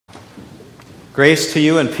Grace to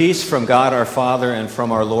you and peace from God our Father and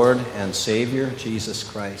from our Lord and Savior, Jesus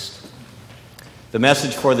Christ. The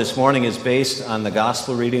message for this morning is based on the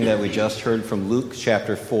gospel reading that we just heard from Luke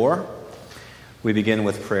chapter 4. We begin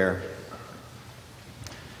with prayer.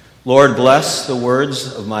 Lord, bless the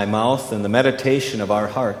words of my mouth and the meditation of our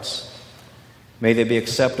hearts. May they be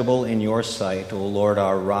acceptable in your sight, O Lord,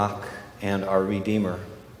 our rock and our Redeemer.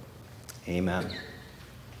 Amen.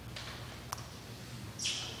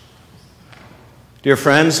 Dear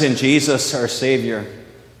friends in Jesus, our Savior,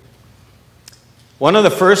 one of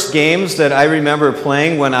the first games that I remember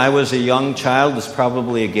playing when I was a young child is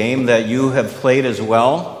probably a game that you have played as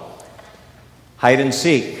well, hide and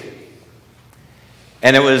seek.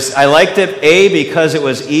 And I liked it, A, because it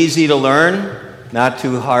was easy to learn, not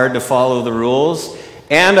too hard to follow the rules,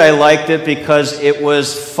 and I liked it because it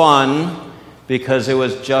was fun, because it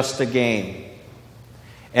was just a game.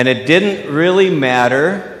 And it didn't really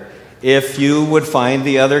matter if you would find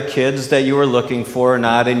the other kids that you were looking for or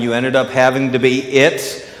not, and you ended up having to be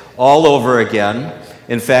it all over again.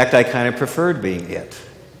 In fact, I kind of preferred being it.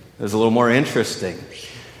 It was a little more interesting. It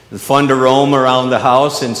was fun to roam around the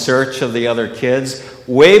house in search of the other kids.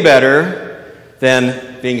 Way better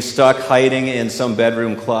than being stuck hiding in some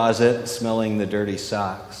bedroom closet, smelling the dirty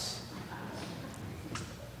socks.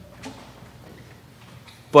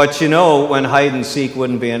 But you know, when hide and seek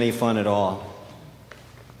wouldn't be any fun at all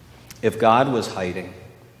if God was hiding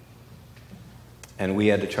and we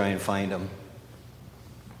had to try and find him.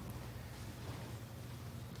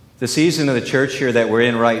 The season of the church here that we're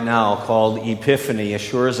in right now, called Epiphany,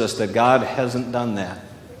 assures us that God hasn't done that.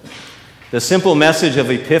 The simple message of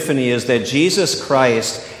Epiphany is that Jesus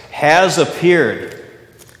Christ has appeared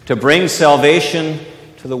to bring salvation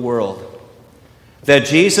to the world. That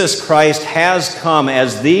Jesus Christ has come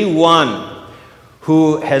as the one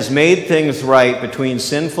who has made things right between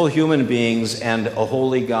sinful human beings and a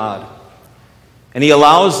holy God. And he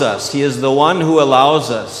allows us, he is the one who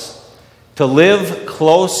allows us to live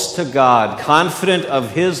close to God, confident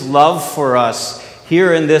of his love for us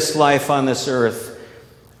here in this life on this earth,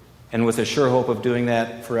 and with a sure hope of doing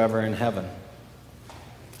that forever in heaven.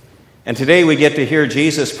 And today we get to hear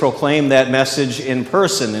Jesus proclaim that message in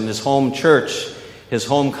person in his home church, his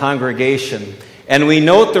home congregation. And we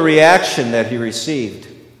note the reaction that he received.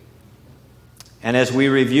 And as we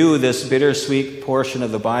review this bittersweet portion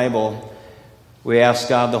of the Bible, we ask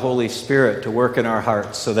God the Holy Spirit to work in our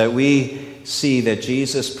hearts so that we see that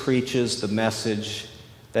Jesus preaches the message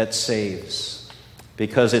that saves,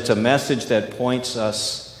 because it's a message that points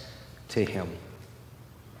us to him.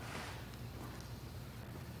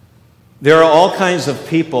 There are all kinds of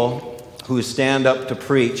people who stand up to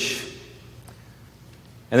preach,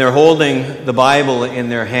 and they're holding the Bible in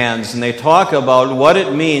their hands, and they talk about what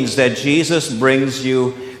it means that Jesus brings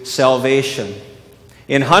you salvation.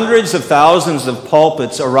 In hundreds of thousands of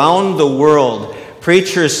pulpits around the world,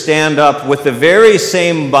 preachers stand up with the very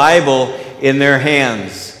same Bible in their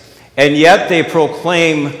hands, and yet they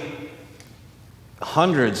proclaim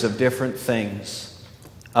hundreds of different things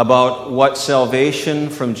about what salvation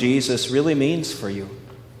from Jesus really means for you.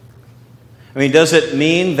 I mean, does it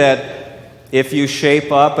mean that if you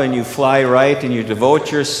shape up and you fly right and you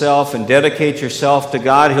devote yourself and dedicate yourself to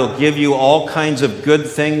God, he'll give you all kinds of good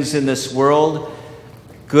things in this world?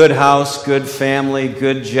 Good house, good family,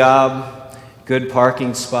 good job, good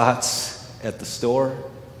parking spots at the store?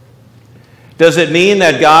 Does it mean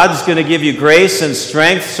that God's going to give you grace and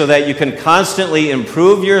strength so that you can constantly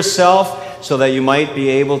improve yourself so that you might be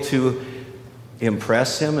able to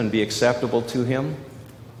impress him and be acceptable to him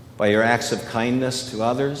by your acts of kindness to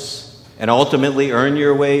others, and ultimately earn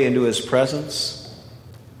your way into his presence?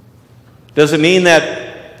 Does it mean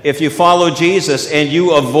that if you follow Jesus and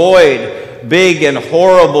you avoid big and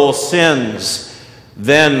horrible sins,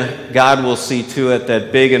 then God will see to it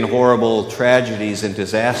that big and horrible tragedies and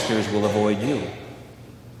disasters will avoid you?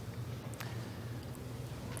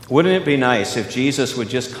 Wouldn't it be nice if Jesus would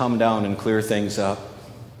just come down and clear things up?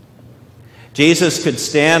 Jesus could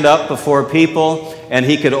stand up before people and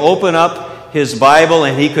he could open up his Bible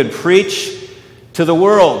and he could preach to the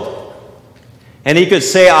world. And he could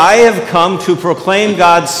say, I have come to proclaim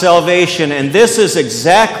God's salvation, and this is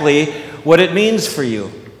exactly what it means for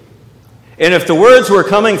you. And if the words were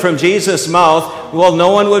coming from Jesus' mouth, well,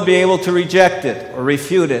 no one would be able to reject it or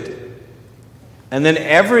refute it. And then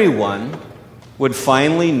everyone would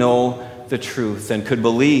finally know the truth and could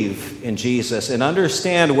believe in Jesus and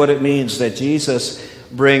understand what it means that Jesus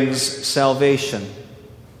brings salvation.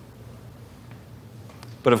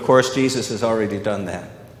 But of course, Jesus has already done that.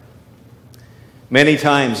 Many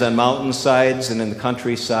times on mountainsides and in the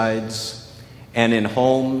countrysides and in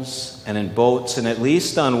homes and in boats, and at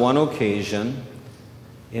least on one occasion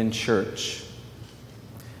in church.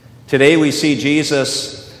 Today we see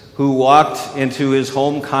Jesus who walked into his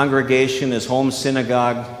home congregation, his home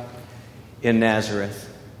synagogue in Nazareth,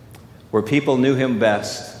 where people knew him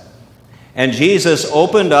best. And Jesus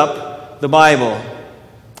opened up the Bible,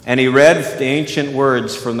 and he read the ancient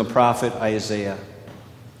words from the prophet Isaiah.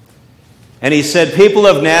 And he said, "People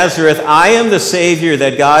of Nazareth, I am the Savior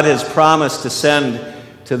that God has promised to send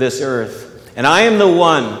to this earth. And I am the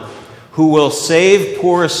one who will save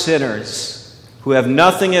poor sinners who have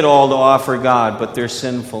nothing at all to offer God but their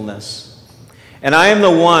sinfulness. And I am the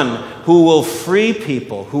one who will free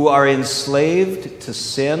people who are enslaved to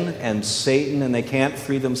sin and Satan, and they can't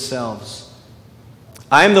free themselves.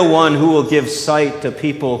 I am the one who will give sight to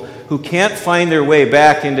people who can't find their way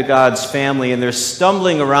back into God's family, and they're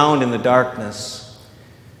stumbling around in the darkness.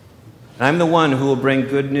 And I'm the one who will bring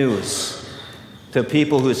good news to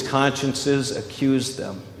people whose consciences accuse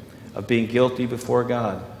them of being guilty before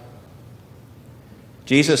God."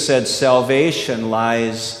 Jesus said salvation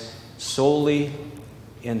lies solely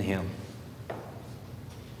in him.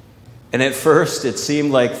 And at first it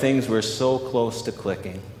seemed like things were so close to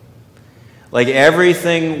clicking. Like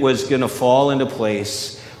everything was going to fall into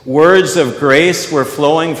place. Words of grace were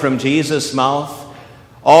flowing from Jesus' mouth.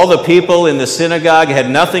 All the people in the synagogue had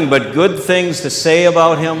nothing but good things to say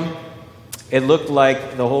about him. It looked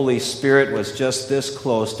like the Holy Spirit was just this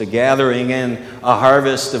close to gathering in a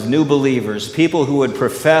harvest of new believers, people who would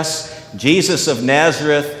profess Jesus of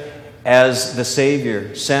Nazareth as the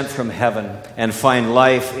Savior sent from heaven and find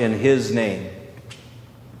life in his name.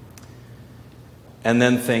 And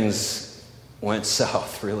then things went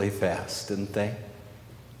south really fast, didn't they?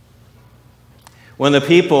 When the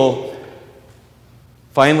people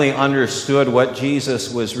finally understood what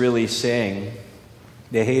Jesus was really saying,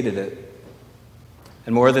 they hated it.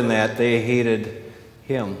 And more than that, they hated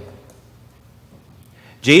him.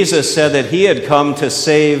 Jesus said that he had come to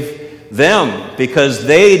save them because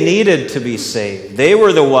they needed to be saved. They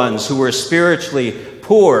were the ones who were spiritually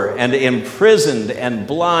poor and imprisoned and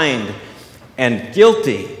blind and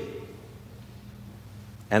guilty.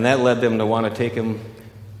 And that led them to want to take him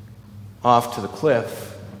off to the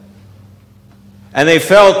cliff. And they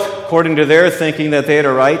felt, according to their thinking, that they had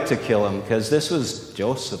a right to kill him because this was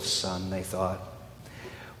Joseph's son, they thought.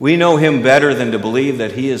 We know him better than to believe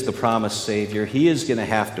that he is the promised Savior. He is going to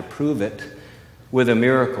have to prove it with a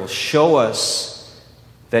miracle. Show us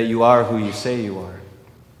that you are who you say you are.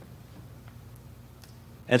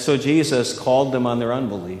 And so Jesus called them on their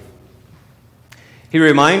unbelief. He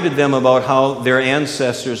reminded them about how their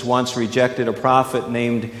ancestors once rejected a prophet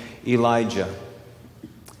named Elijah.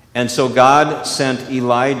 And so God sent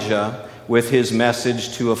Elijah with his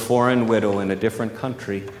message to a foreign widow in a different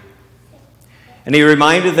country. And he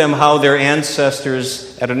reminded them how their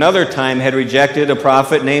ancestors at another time had rejected a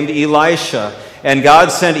prophet named Elisha. And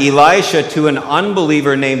God sent Elisha to an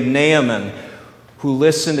unbeliever named Naaman who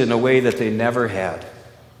listened in a way that they never had.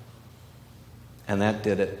 And that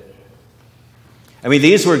did it. I mean,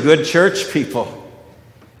 these were good church people.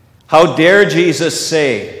 How dare Jesus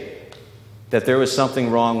say that there was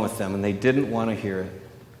something wrong with them, and they didn't want to hear it.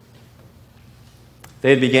 They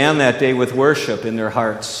had began that day with worship in their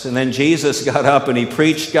hearts, and then Jesus got up and he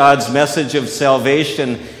preached God's message of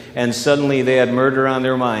salvation, and suddenly they had murder on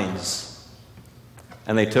their minds,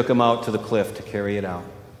 and they took him out to the cliff to carry it out.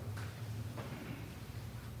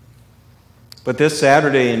 But this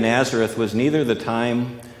Saturday in Nazareth was neither the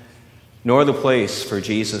time nor the place for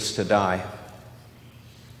Jesus to die.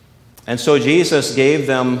 And so Jesus gave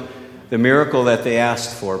them the miracle that they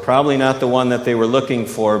asked for. Probably not the one that they were looking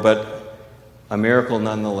for, but a miracle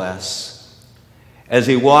nonetheless. As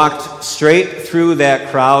he walked straight through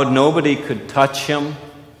that crowd, nobody could touch him,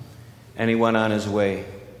 and he went on his way.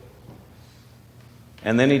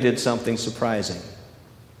 And then he did something surprising.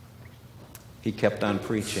 He kept on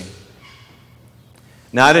preaching.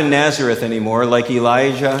 Not in Nazareth anymore. Like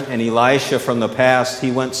Elijah and Elisha from the past,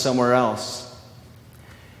 he went somewhere else.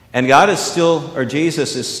 And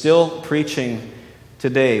Jesus is still preaching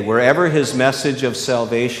today, wherever his message of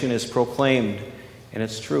salvation is proclaimed in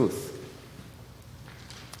its truth.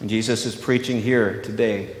 And Jesus is preaching here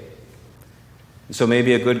today. And so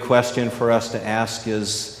maybe a good question for us to ask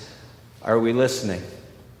is, are we listening?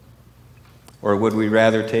 Or would we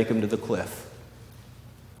rather take him to the cliff?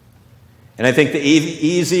 And I think the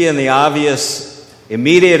easy and the obvious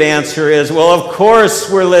immediate answer is, well, of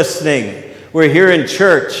course we're listening. We're here in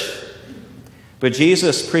church. But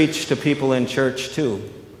Jesus preached to people in church too,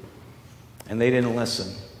 and they didn't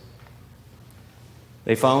listen.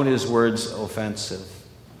 They found his words offensive.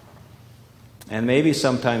 And maybe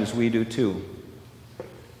sometimes we do too.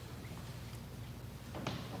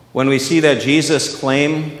 When we see that Jesus'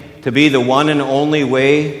 claim to be the one and only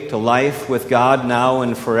way to life with God now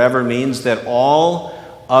and forever means that all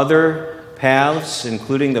other paths,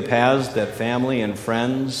 including the paths that family and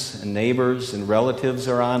friends and neighbors and relatives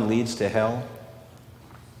are on, leads to hell.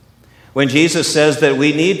 When Jesus says that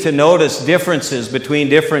we need to notice differences between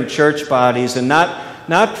different church bodies and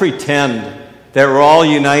not pretend that we're all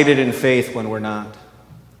united in faith when we're not.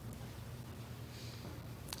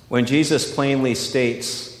 When Jesus plainly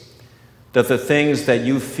states that the things that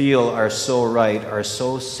you feel are so right are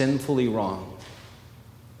so sinfully wrong.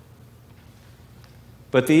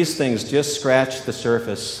 But these things just scratch the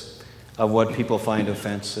surface of what people find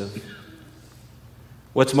offensive.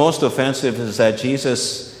 What's most offensive is that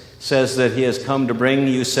Jesus says that he has come to bring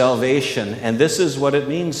you salvation, and this is what it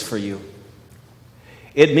means for you.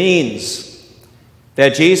 It means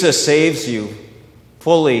that Jesus saves you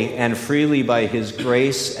fully and freely by his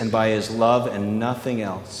grace and by his love and nothing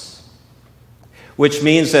else. Which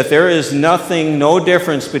means that there is no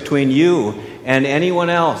difference between you and anyone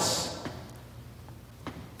else.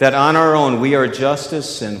 That on our own we are just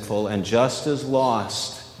as sinful and just as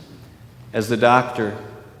lost as the doctor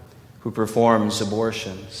who performs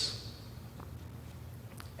abortions,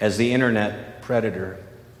 as the internet predator,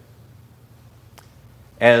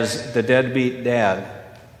 as the deadbeat dad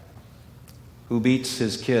who beats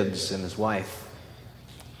his kids and his wife,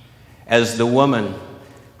 as the woman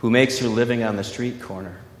who makes her living on the street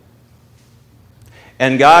corner.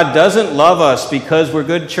 And God doesn't love us because we're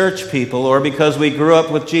good church people or because we grew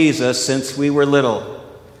up with Jesus since we were little.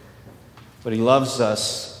 But he loves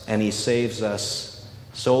us and he saves us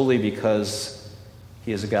solely because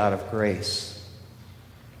he is a God of grace.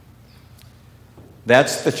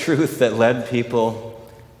 That's the truth that led people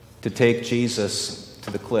to take Jesus to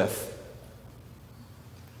the cliff.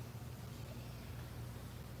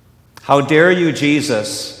 How dare you,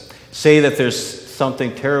 Jesus, say that there's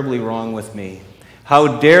something terribly wrong with me?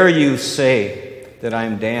 How dare you say that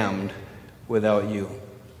I'm damned without you?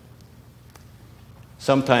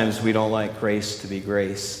 Sometimes we don't like grace to be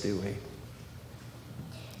grace, do we?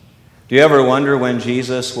 Do you ever wonder when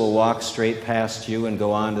Jesus will walk straight past you and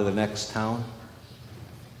go on to the next town?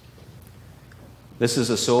 This is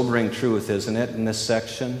a sobering truth, isn't it, in this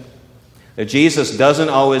section? That Jesus doesn't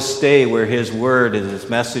always stay where his word and his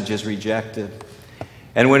message is rejected.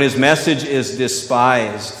 And when his message is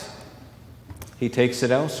despised, he takes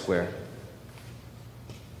it elsewhere.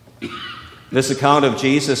 This account of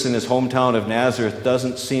Jesus in his hometown of Nazareth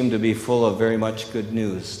doesn't seem to be full of very much good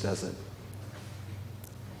news, does it?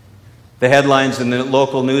 The headlines in the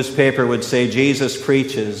local newspaper would say, Jesus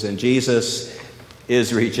preaches and Jesus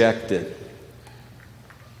is rejected.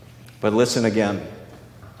 But listen again.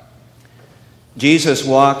 Jesus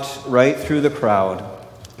walked right through the crowd,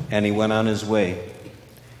 and he went on his way.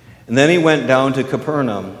 And then he went down to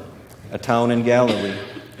Capernaum, a town in Galilee.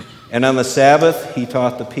 And on the Sabbath, he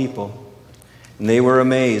taught the people. And they were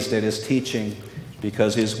amazed at his teaching,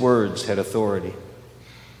 because his words had authority.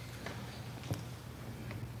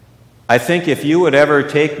 I think if you would ever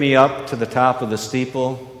take me up to the top of the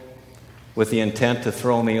steeple with the intent to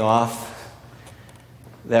throw me off,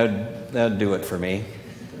 that'd do it for me.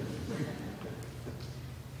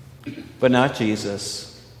 But not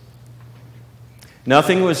Jesus.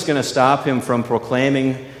 Nothing was going to stop him from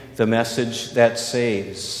proclaiming the message that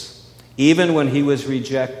saves, even when he was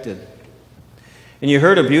rejected. And you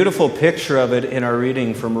heard a beautiful picture of it in our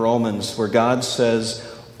reading from Romans, where God says,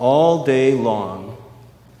 all day long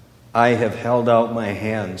I have held out my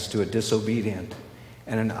hands to a disobedient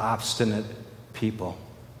and an obstinate people.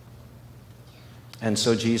 And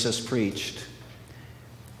so Jesus preached.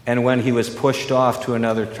 And when he was pushed off to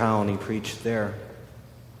another town, he preached there.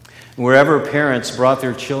 Wherever parents brought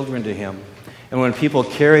their children to him, and when people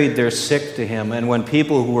carried their sick to him, and when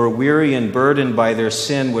people who were weary and burdened by their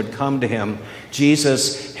sin would come to him,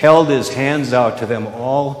 Jesus held his hands out to them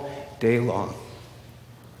all day long.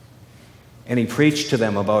 And he preached to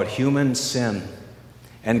them about human sin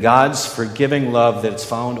and God's forgiving love that's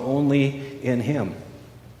found only in him.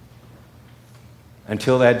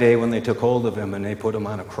 Until that day when they took hold of him and they put him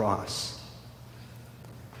on a cross.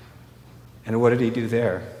 And what did he do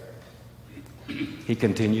there? He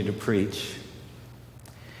continued to preach.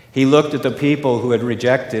 He looked at the people who had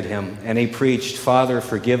rejected him and he preached, Father,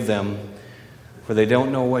 forgive them, for they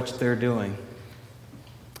don't know what they're doing.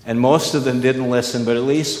 And most of them didn't listen, but at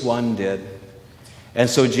least one did. And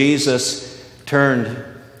so Jesus turned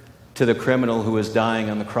to the criminal who was dying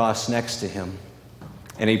on the cross next to him.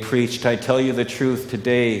 And he preached, I tell you the truth,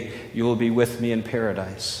 today you will be with me in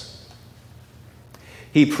paradise.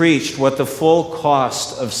 He preached what the full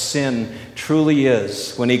cost of sin truly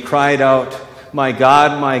is when he cried out, my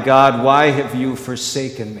God, why have you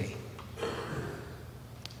forsaken me?"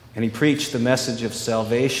 And he preached the message of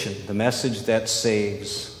salvation, the message that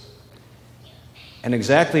saves. And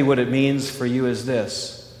exactly what it means for you is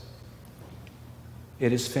this: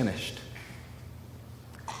 it is finished.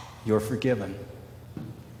 You're forgiven.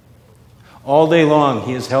 All day long,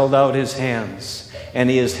 he has held out his hands, and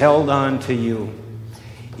he has held on to you,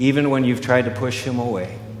 even when you've tried to push him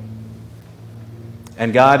away.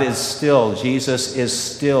 And God is still, Jesus is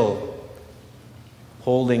still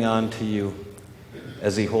holding on to you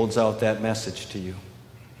as he holds out that message to you.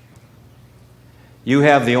 You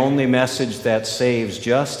have the only message that saves,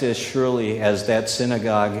 just as surely as that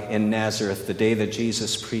synagogue in Nazareth, the day that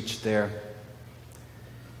Jesus preached there.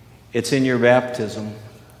 It's in your baptism,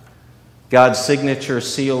 God's signature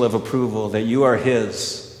seal of approval that you are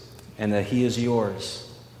his and that he is yours.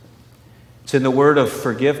 It's in the word of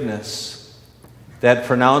forgiveness, that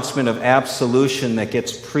pronouncement of absolution that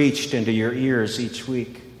gets preached into your ears each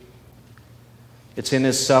week. It's in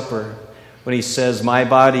his supper when he says, "My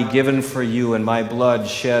body given for you and my blood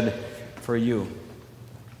shed for you."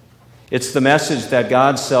 It's the message that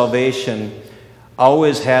God's salvation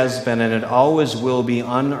always has been and it always will be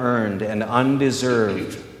unearned and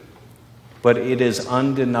undeserved, but it is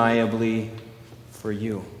undeniably for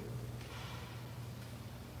you.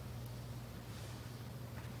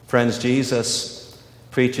 Friends, Jesus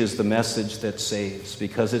preaches the message that saves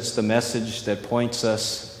because it's the message that points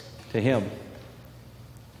us to him.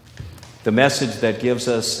 The message that gives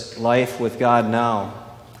us life with God now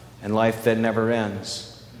and life that never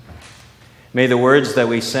ends. May the words that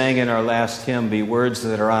we sang in our last hymn be words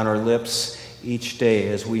that are on our lips each day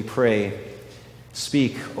as we pray,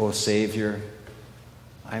 "Speak, O Savior,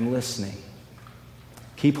 I'm listening.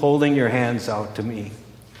 Keep holding your hands out to me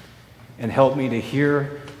and help me to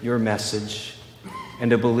hear your message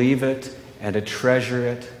and to believe it and to treasure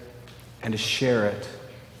it and to share it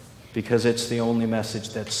because it's the only message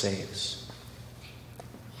that saves."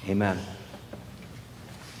 Amen.